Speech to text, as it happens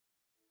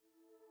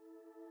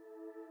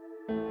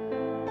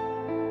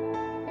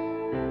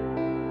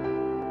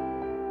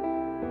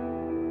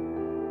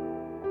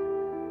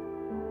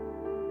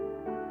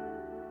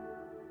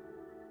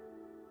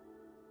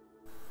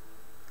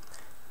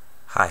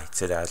Hi,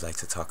 today I'd like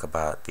to talk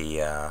about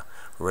the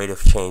rate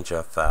of change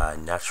of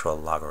natural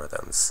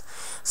logarithms.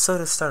 So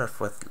to start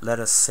off with, let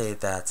us say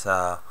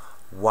that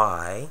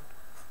y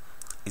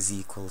is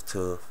equal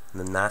to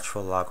the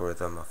natural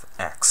logarithm of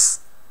x.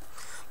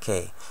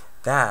 Okay,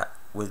 that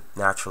would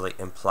naturally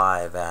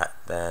imply that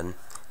then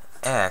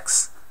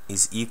x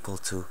is equal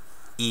to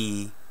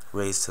e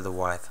raised to the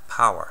yth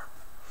power.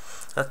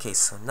 Okay,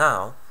 so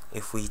now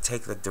if we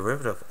take the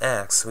derivative of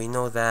x, we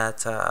know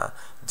that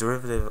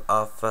derivative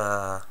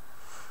of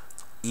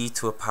e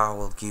to a power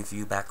will give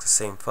you back the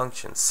same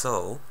function.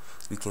 So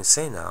we can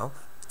say now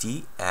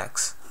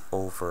dx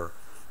over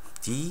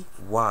dy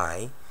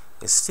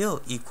is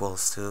still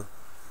equals to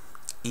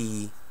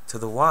e to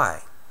the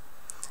y.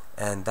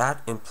 And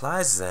that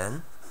implies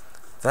then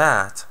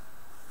that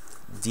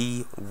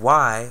dy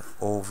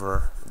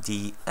over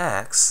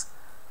dx,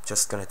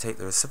 just going to take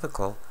the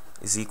reciprocal,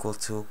 is equal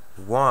to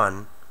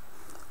 1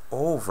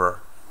 over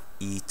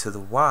e to the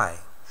y.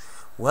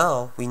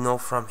 Well, we know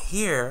from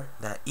here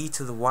that e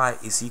to the y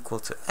is equal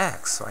to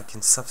x, so I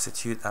can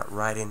substitute that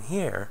right in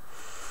here.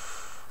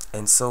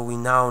 And so we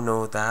now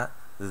know that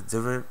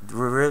the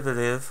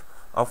derivative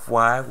of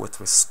y with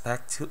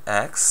respect to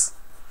x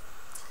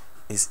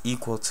is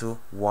equal to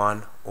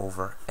 1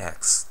 over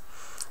x.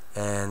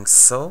 And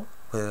so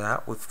with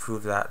that, we've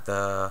proved that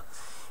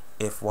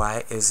if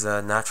y is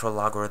a natural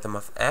logarithm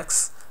of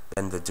x,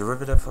 then the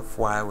derivative of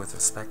y with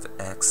respect to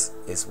x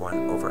is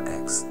 1 over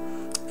x.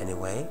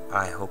 Anyway,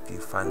 I hope you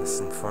find this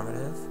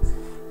informative,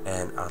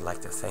 and I'd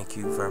like to thank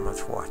you very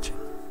much for watching.